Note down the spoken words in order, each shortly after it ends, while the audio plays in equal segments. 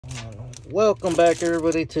Welcome back,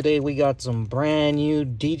 everybody. Today we got some brand new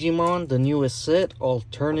Digimon, the newest set,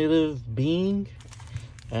 Alternative Being.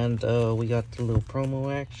 And we got the little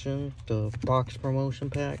promo action, the box promotion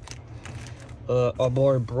pack. Our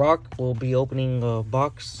boy Brock will be opening a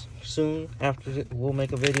box soon. After it, we'll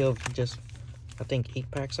make a video of just, I think, 8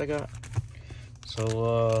 packs I got.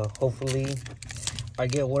 So hopefully I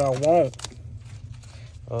get what I want.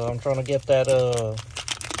 I'm trying to get that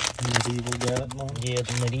medieval Gallimon. Yeah,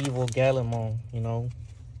 the medieval Gallimon. You know,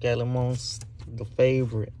 Gallimon's the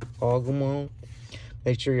favorite. Agumon.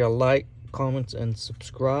 Make sure you like, comment, and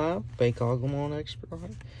subscribe. Fake Agumon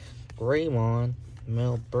expert. Greymon.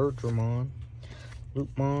 Mel Bertramon.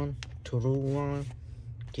 Loopmon. Turulon.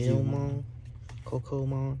 Gilmon.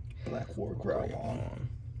 Cocomon. Black War Greymon.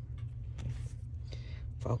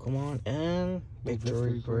 Falcomon. And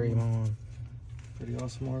Victory Greymon. Pretty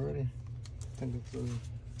awesome already. I think it's a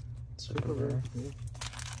super rare. Yeah.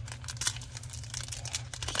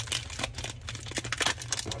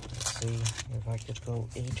 Let's see if I could go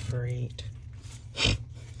 8 for 8.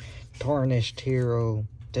 Tarnished Hero,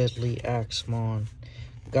 Deadly Axemon,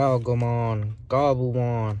 Galgamon,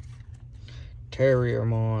 Gobumon,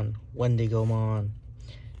 Terriermon, Wendigomon,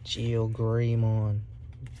 Geogreymon,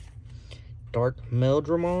 Dark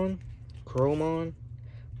Meldramon, Crowmon,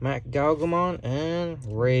 Mac Galgamon, and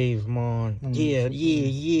Ravemon. Yeah.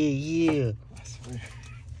 I swear.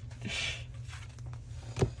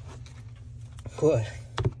 What?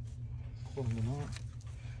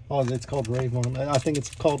 Oh, it's called Ravemon. I think it's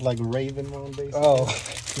called like Ravenmon, basically. Oh.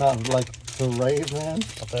 Not like to rave, man.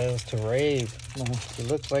 I thought it was to rave. No. It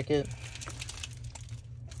looks like it.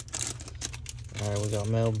 Alright, we got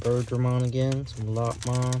Mel Bertramon again. Some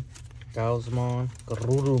Lopmon, Gausmon,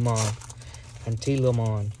 Garurumon,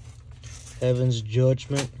 Antilamon, Heaven's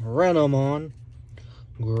Judgment, Renamon,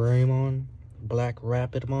 Greymon, Black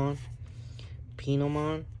Rapidmon,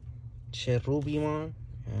 Pinomon, Cherubimon,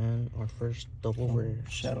 and our first double rare.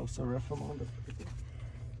 Shadow Seraphimon.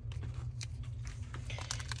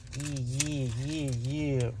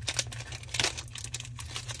 Yeah.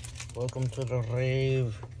 Welcome to the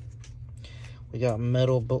rave. We got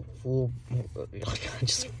Metal but full. I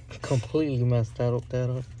just completely messed that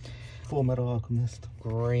up. Full Metal Alchemist.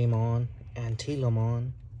 Greymon,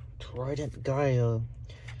 Antilamon, Trident Gaia,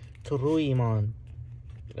 Toruimon.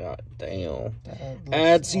 God damn.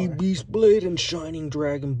 Adzi Beast Blade and Shining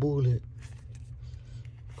Dragon Bullet.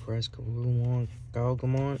 Crescarumon,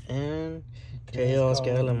 Galgamon, and Chaos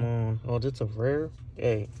Gallimon. Oh, that's a rare?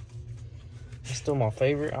 Hey. It's still my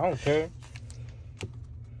favorite. I don't care.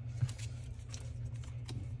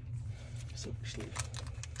 Super sleeve.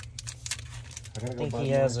 I think he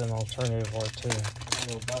has an alternative art too.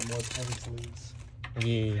 I will buy more pen sleeves.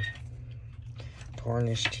 Yeah.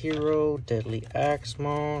 Tarnished Hero, Deadly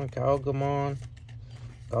Axemon, Galgamon,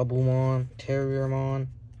 Gabumon, Terriermon,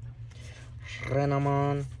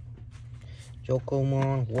 Renamon,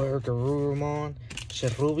 Yokomon, Wergarurumon,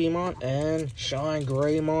 Cherubimon, and Shine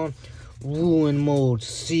Greymon, Ruin Mode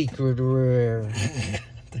Secret Rare.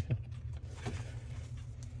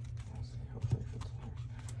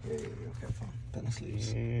 Pen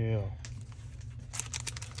sleeves. Yeah.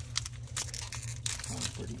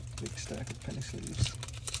 Pretty big stack of penny sleeves.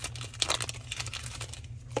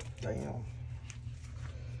 Damn.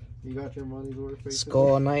 You got your money's worth, basically?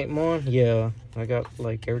 Skull Knightmon? Yeah. I got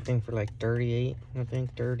like everything for like 38, I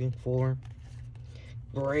think, 34.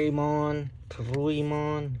 Greymon,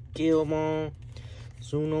 Truimon, Gilmon,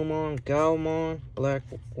 Zunomon, Galmon, Black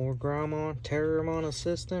War Greymon, Terriermon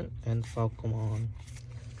Assistant, and Falcomon.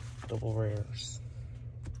 Double rares.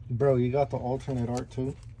 Bro, you got the alternate art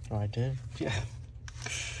too? Oh, I did? Yeah.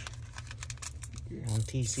 On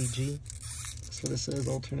TCG. That's what it says,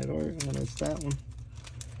 alternate art, and then it's that one.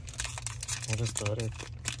 What is the other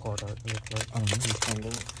card art look like? I don't know, let's find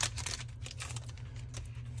out.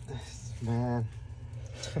 Man.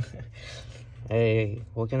 Hey,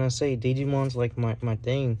 what can I say? Digimon's like my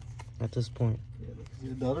thing at this point.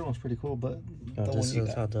 Yeah, the other one's pretty cool, but this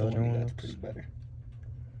is how the other one looks. Pretty better.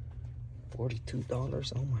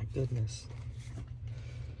 $42? Oh my goodness.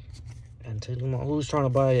 And Digimon, who's trying to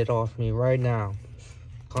buy it off me right now?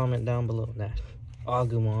 Comment down below that.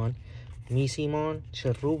 Agumon, Misimon,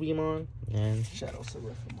 Cherubimon, and Shadow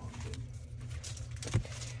Seraphimon.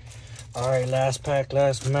 Alright, last pack,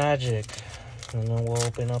 last magic. And then we'll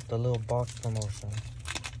open up the little box promotion.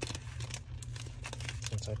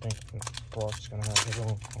 Since I think Brock's gonna have his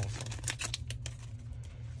own also.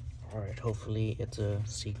 Alright, hopefully it's a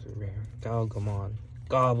secret rare. Galgamon,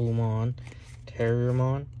 Gabumon,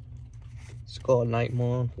 Terriermon, Skull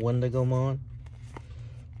Knightmon, Wendigomon.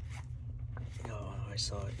 Oh, I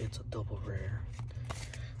saw it. it's a double rare.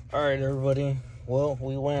 Alright, everybody. Well,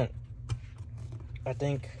 we went, I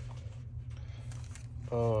think,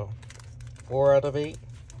 4 out of 8.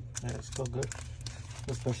 Yeah, it's still good.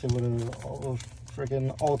 Especially with all those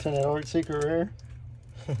freaking alternate art secret rare.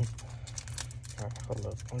 Alright, hold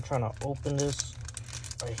up. I'm trying to open this.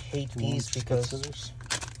 I hate these because scissors.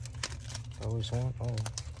 I always want. Oh.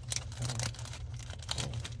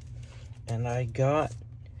 And I got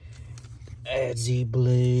Adzy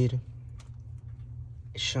Blade,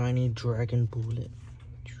 Shiny Dragon Bullet.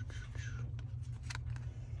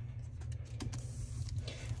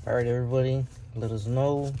 Alright, everybody, let us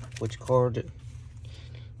know which card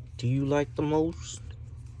do you like the most.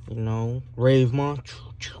 You know, Ravemon,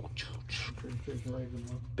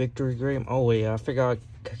 Victory Grave. Oh wait, I forgot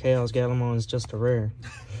Chaos Galamon is just a rare.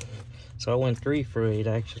 So I went 3 for 8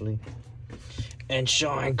 actually. And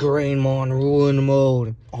Shine Greymon Ruin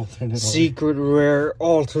Mode. Alternate Secret rare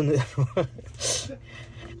alternate.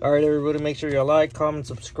 Alright, everybody, make sure you like, comment,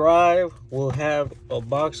 subscribe. We'll have a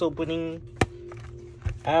box opening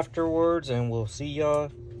afterwards, and we'll see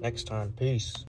y'all next time. Peace.